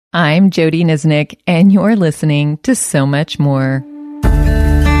I'm Jody Nisnik, and you're listening to So Much More. In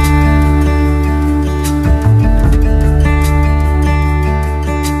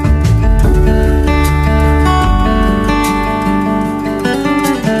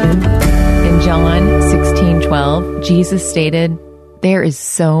John 16:12, Jesus stated, "There is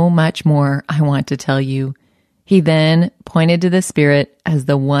so much more I want to tell you." He then pointed to the Spirit as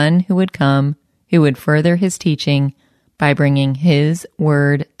the one who would come, who would further his teaching by bringing his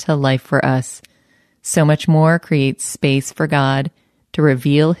word to life for us. So Much More creates space for God to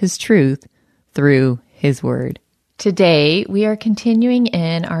reveal his truth through his word. Today, we are continuing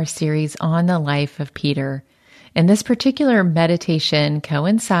in our series on the life of Peter. And this particular meditation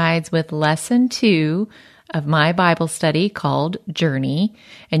coincides with lesson 2 of my Bible study called Journey.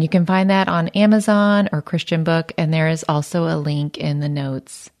 And you can find that on Amazon or Christian Book, and there is also a link in the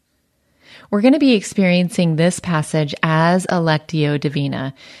notes. We're going to be experiencing this passage as a Lectio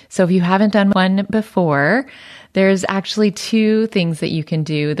Divina. So if you haven't done one before, there's actually 2 things that you can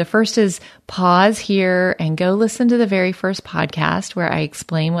do. The first is pause here and go listen to the very first podcast where I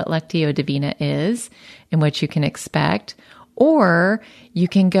explain what Lectio Divina is and what you can expect. Or you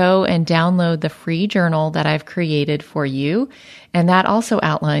can go and download the free journal that I've created for you. And that also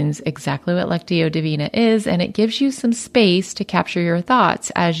outlines exactly what Lectio Divina is, and it gives you some space to capture your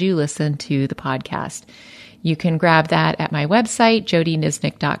thoughts as you listen to the podcast. You can grab that at my website,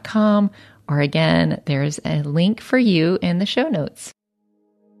 jodynisnik.com, or again, there's a link for you in the show notes.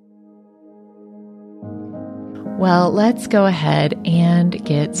 Well, let's go ahead and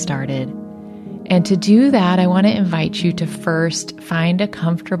get started. And to do that, I want to invite you to first find a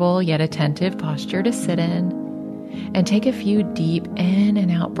comfortable yet attentive posture to sit in and take a few deep in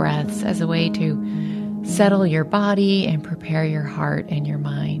and out breaths as a way to settle your body and prepare your heart and your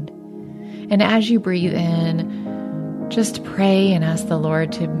mind. And as you breathe in, just pray and ask the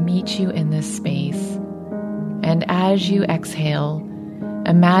Lord to meet you in this space. And as you exhale,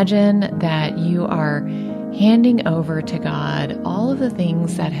 imagine that you are handing over to God all of the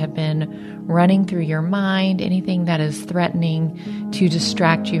things that have been running through your mind, anything that is threatening to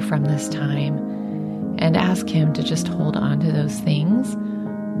distract you from this time, and ask Him to just hold on to those things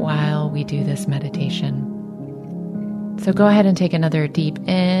while we do this meditation. So go ahead and take another deep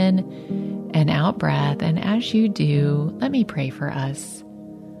in and out breath, and as you do, let me pray for us.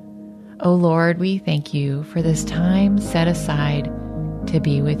 Oh Lord, we thank you for this time set aside to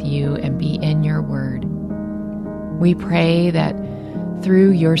be with you and be in your word. We pray that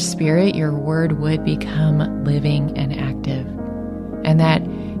through your Spirit, your word would become living and active, and that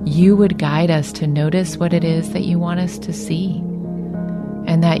you would guide us to notice what it is that you want us to see,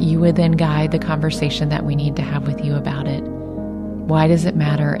 and that you would then guide the conversation that we need to have with you about it. Why does it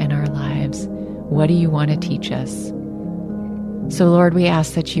matter in our lives? What do you want to teach us? So Lord, we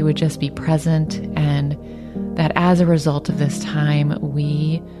ask that you would just be present, and that as a result of this time,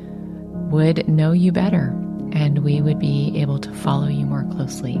 we would know you better, and we would be able to follow you more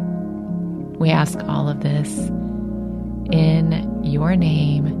closely. We ask all of this in your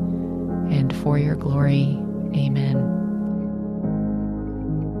name and for your glory. Amen.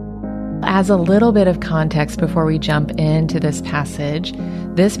 As a little bit of context before we jump into this passage,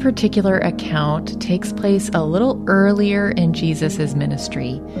 this particular account takes place a little earlier in Jesus'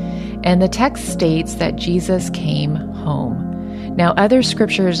 ministry, and the text states that Jesus came home. Now, other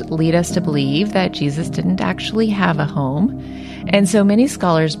scriptures lead us to believe that Jesus didn't actually have a home, and so many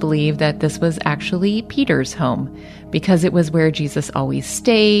scholars believe that this was actually Peter's home because it was where Jesus always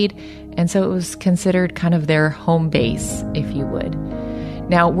stayed, and so it was considered kind of their home base, if you would.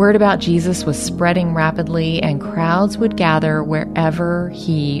 Now, word about Jesus was spreading rapidly, and crowds would gather wherever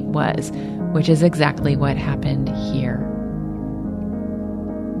he was, which is exactly what happened here.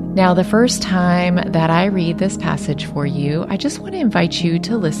 Now, the first time that I read this passage for you, I just want to invite you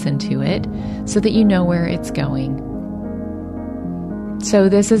to listen to it so that you know where it's going. So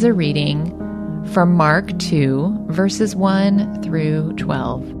this is a reading from Mark 2, verses 1 through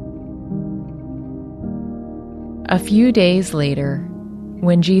 12. A few days later,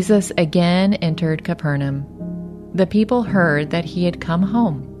 when Jesus again entered Capernaum, the people heard that he had come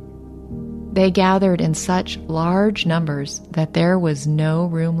home. They gathered in such large numbers that there was no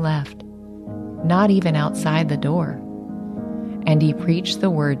room left, not even outside the door. And he preached the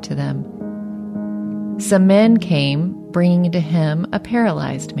word to them. Some men came, bringing to him a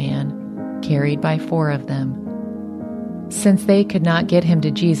paralyzed man, carried by 4 of them. Since they could not get him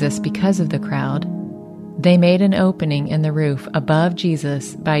to Jesus because of the crowd, they made an opening in the roof above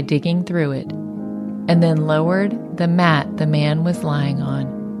Jesus by digging through it, and then lowered the mat the man was lying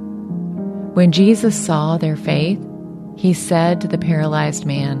on. When Jesus saw their faith, He said to the paralyzed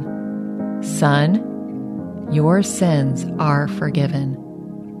man, "Son, your sins are forgiven."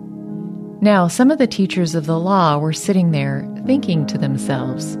 Now, some of the teachers of the law were sitting there thinking to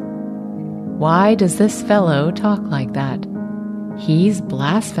themselves, "Why does this fellow talk like that? He's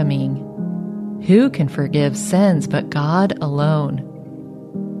blaspheming. Who can forgive sins but God alone?"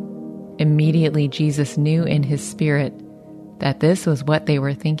 Immediately, Jesus knew in his spirit that this was what they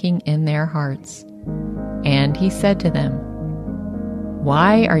were thinking in their hearts. And he said to them,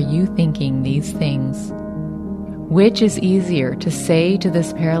 "Why are you thinking these things? Which is easier, to say to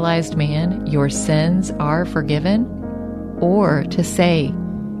this paralyzed man, 'Your sins are forgiven,' or to say,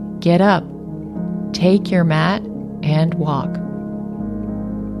 'Get up, take your mat, and walk'?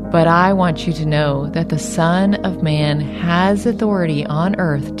 But I want you to know that the Son of Man has authority on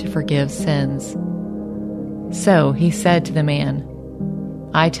earth to forgive sins." So he said to the man,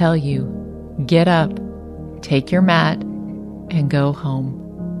 "I tell you, get up, take your mat, and go home."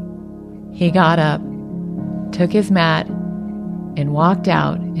 He got up, took his mat, and walked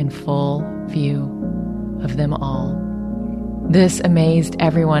out in full view of them all. This amazed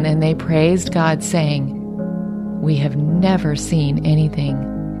everyone, and they praised God, saying, "We have never seen anything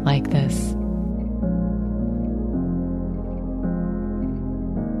like this."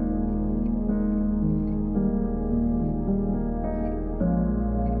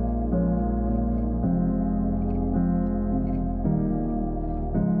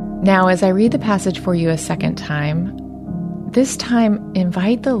 Now, as I read the passage for you a second time, this time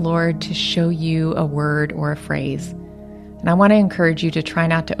invite the Lord to show you a word or a phrase. And I want to encourage you to try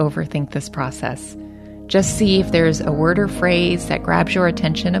not to overthink this process. Just see if there's a word or phrase that grabs your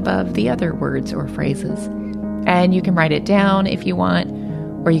attention above the other words or phrases. And you can write it down if you want,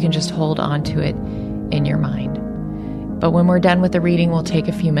 or you can just hold on to it in your mind. But when we're done with the reading, we'll take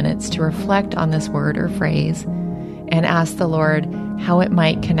a few minutes to reflect on this word or phrase and ask the Lord how it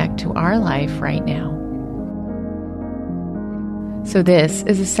might connect to our life right now. So this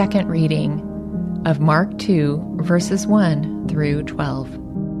is a second reading of Mark 2, verses 1 through 12.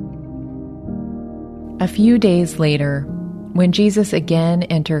 A few days later, when Jesus again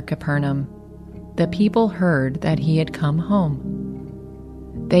entered Capernaum, the people heard that he had come home.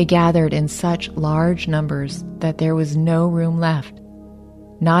 They gathered in such large numbers that there was no room left,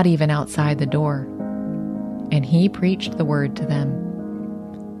 not even outside the door, and he preached the word to them.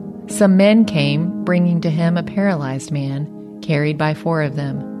 Some men came, bringing to him a paralyzed man, carried by 4 of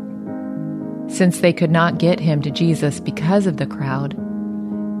them. Since they could not get him to Jesus because of the crowd,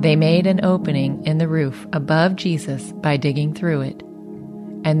 they made an opening in the roof above Jesus by digging through it,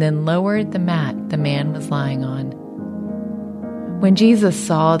 and then lowered the mat the man was lying on. When Jesus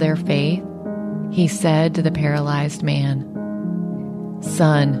saw their faith, he said to the paralyzed man,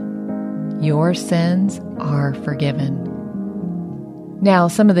 "Son, your sins are forgiven." Now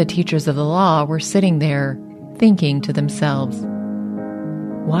some of the teachers of the law were sitting there, thinking to themselves,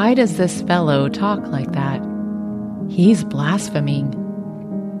 "Why does this fellow talk like that? He's blaspheming.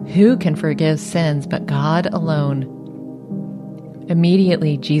 Who can forgive sins but God alone?"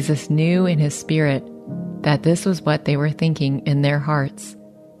 Immediately Jesus knew in his spirit that this was what they were thinking in their hearts,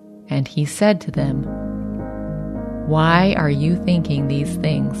 and he said to them, "Why are you thinking these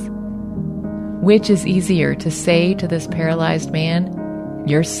things? Which is easier, to say to this paralyzed man,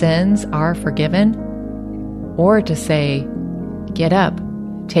 'Your sins are forgiven,' or to say, 'Get up,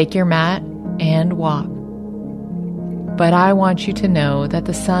 take your mat, and walk'? But I want you to know that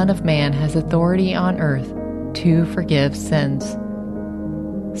the Son of Man has authority on earth to forgive sins."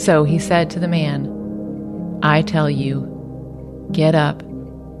 So he said to the man, "I tell you, get up,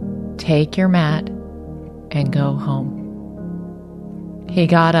 take your mat, and go home." He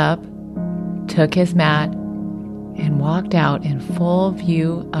got up, took his mat, and walked out in full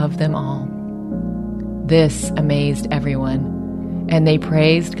view of them all. This amazed everyone, and they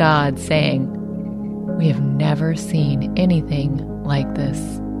praised God, saying, "We have never seen anything like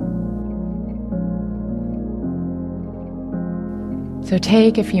this." So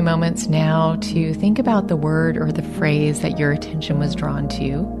take a few moments now to think about the word or the phrase that your attention was drawn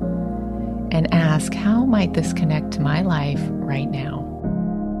to, and ask, how might this connect to my life right now?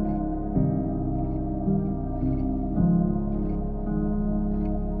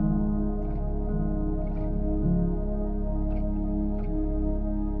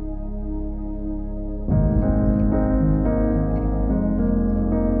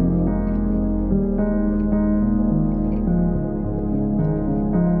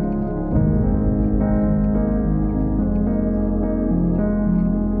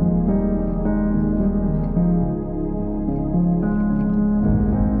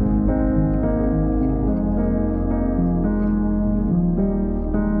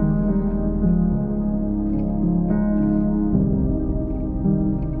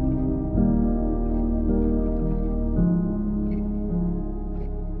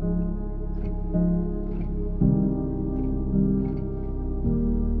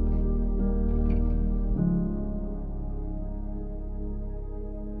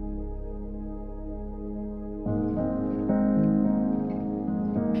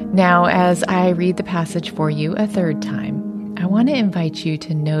 Now, as I read the passage for you a third time, I want to invite you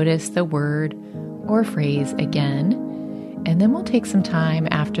to notice the word or phrase again, and then we'll take some time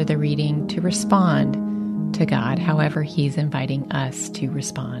after the reading to respond to God however He's inviting us to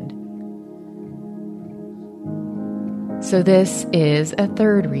respond. So this is a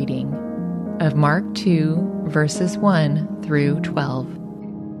third reading of Mark 2, verses 1 through 12.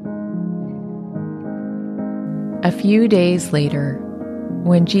 A few days later,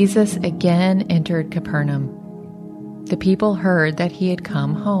 when Jesus again entered Capernaum, the people heard that he had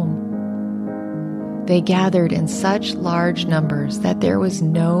come home. They gathered in such large numbers that there was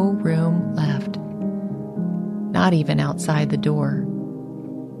no room left, not even outside the door.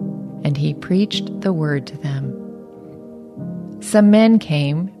 And he preached the word to them. Some men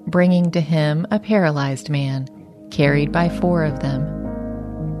came, bringing to him a paralyzed man, carried by 4 of them.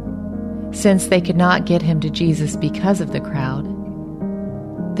 Since they could not get him to Jesus because of the crowd,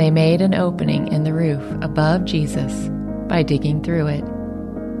 they made an opening in the roof above Jesus by digging through it,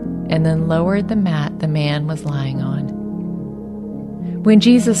 and then lowered the mat the man was lying on. When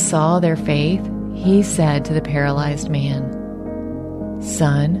Jesus saw their faith, he said to the paralyzed man,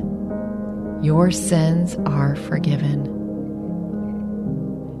 "Son, your sins are forgiven."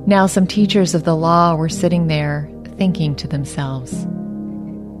 Now some teachers of the law were sitting there, thinking to themselves,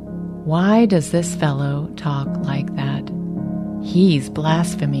 "Why does this fellow talk like that? He's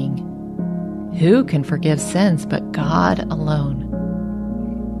blaspheming. Who can forgive sins but God alone?"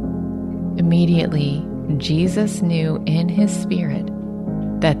 Immediately, Jesus knew in his spirit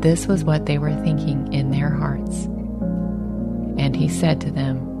that this was what they were thinking in their hearts. And he said to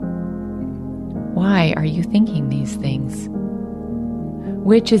them, "Why are you thinking these things?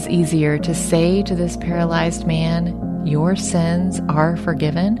 Which is easier, to say to this paralyzed man, 'Your sins are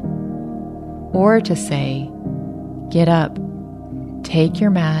forgiven,' or to say, 'Get up, take your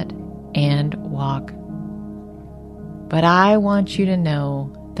mat, and walk'? But I want you to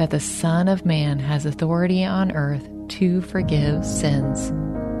know that the Son of Man has authority on earth to forgive sins."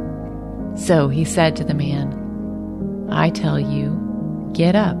 So he said to the man, "I tell you,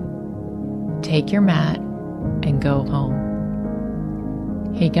 get up, take your mat, and go home."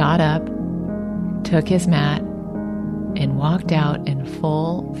 He got up, took his mat, and walked out in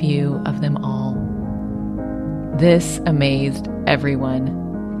full view of them all. This amazed everyone,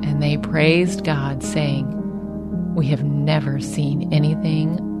 and they praised God, saying, "We have never seen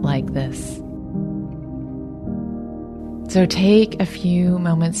anything like this." So take a few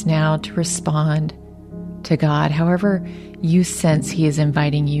moments now to respond to God, however you sense He is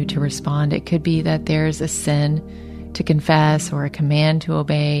inviting you to respond. It could be that there's a sin to confess, or a command to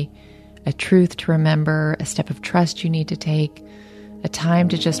obey, a truth to remember, a step of trust you need to take, a time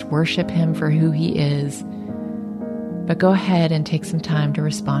to just worship Him for who He is. But go ahead and take some time to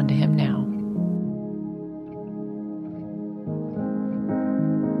respond to Him now.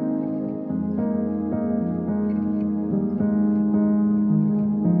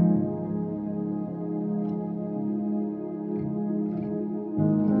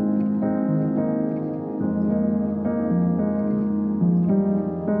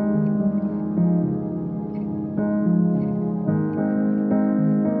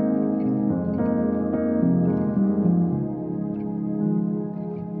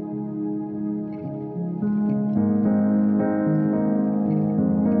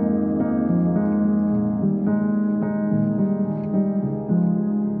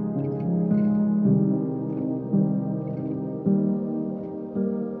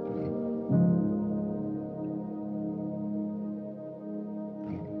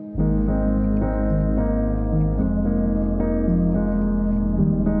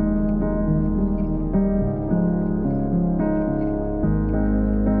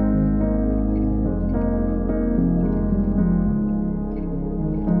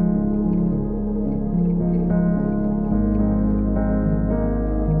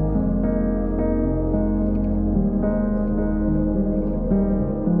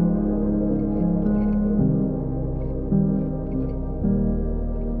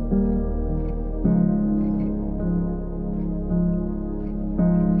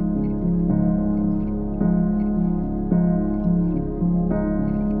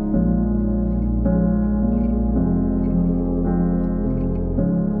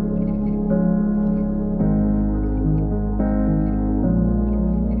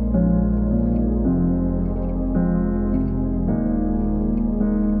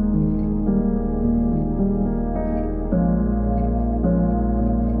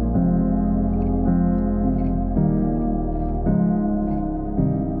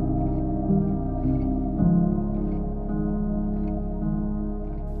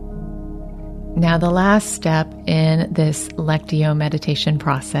 Now, the last step in this Lectio meditation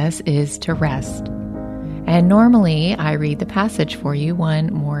process is to rest. And normally I read the passage for you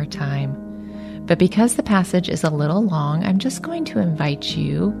one more time. But because the passage is a little long, I'm just going to invite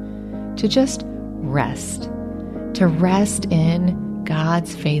you to just rest. To rest in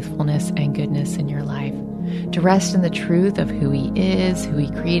God's faithfulness and goodness in your life. To rest in the truth of who He is, who He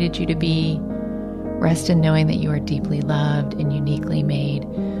created you to be. Rest in knowing that you are deeply loved and uniquely made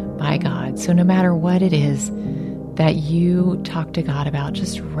by God. So no matter what it is that you talk to God about,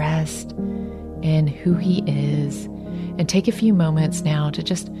 just rest in who He is and take a few moments now to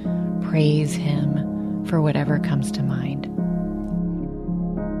just praise Him for whatever comes to mind.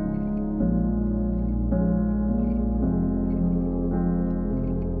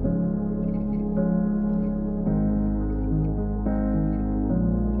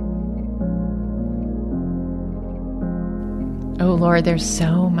 Oh Lord, there's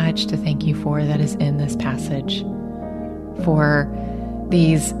so much to thank you for that is in this passage. For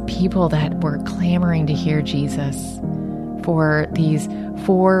these people that were clamoring to hear Jesus. For these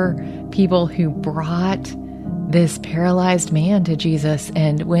 4 people who brought this paralyzed man to Jesus.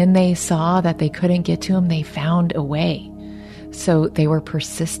 And when they saw that they couldn't get to him, they found a way. So they were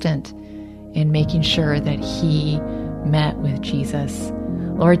persistent in making sure that he met with Jesus.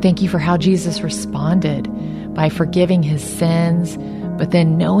 Lord, thank you for how Jesus responded by forgiving his sins, but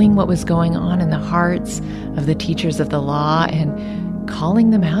then knowing what was going on in the hearts of the teachers of the law and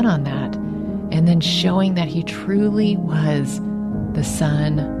calling them out on that, and then showing that he truly was the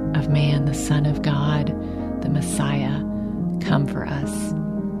Son of Man, the Son of God, the Messiah, come for us.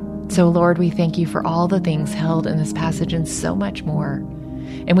 So Lord, we thank you for all the things held in this passage and so much more.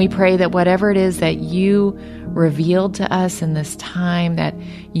 And we pray that whatever it is that you revealed to us in this time, that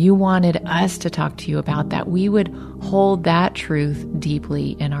you wanted us to talk to you about, that we would hold that truth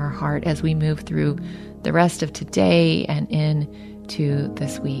deeply in our heart as we move through the rest of today and into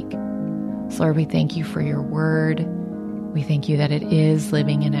this week. So Lord, we thank you for your word. We thank you that it is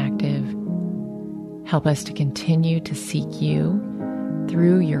living and active. Help us to continue to seek you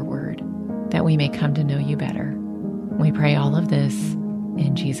through your word, that we may come to know you better. We pray all of this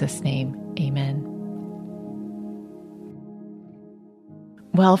in Jesus' name. Amen.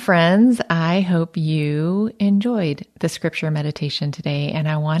 Well, friends, I hope you enjoyed the scripture meditation today, and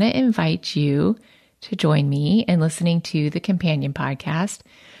I want to invite you to join me in listening to the Companion Podcast,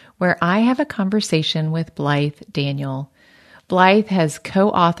 where I have a conversation with Blythe Daniel. Blythe has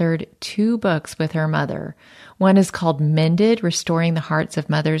co-authored 2 books with her mother. One is called Mended, Restoring the Hearts of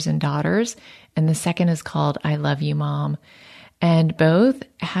Mothers and Daughters, and the second is called I Love You, Mom. And both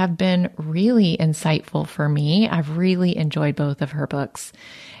have been really insightful for me. I've really enjoyed both of her books.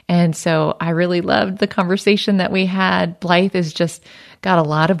 And so I really loved the conversation that we had. Blythe has just got a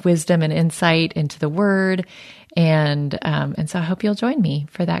lot of wisdom and insight into the word. And so I hope you'll join me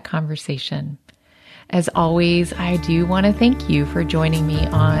for that conversation. As always, I do want to thank you for joining me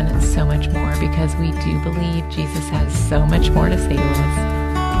on So Much More, because we do believe Jesus has so much more to say to us,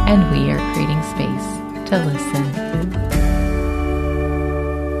 and we are creating space to listen.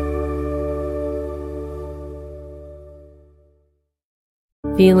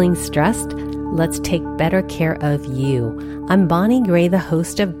 Feeling stressed? Let's take better care of you. I'm Bonnie Gray, the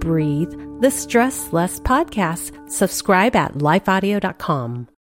host of Breathe, the Stress Less podcast. Subscribe at lifeaudio.com.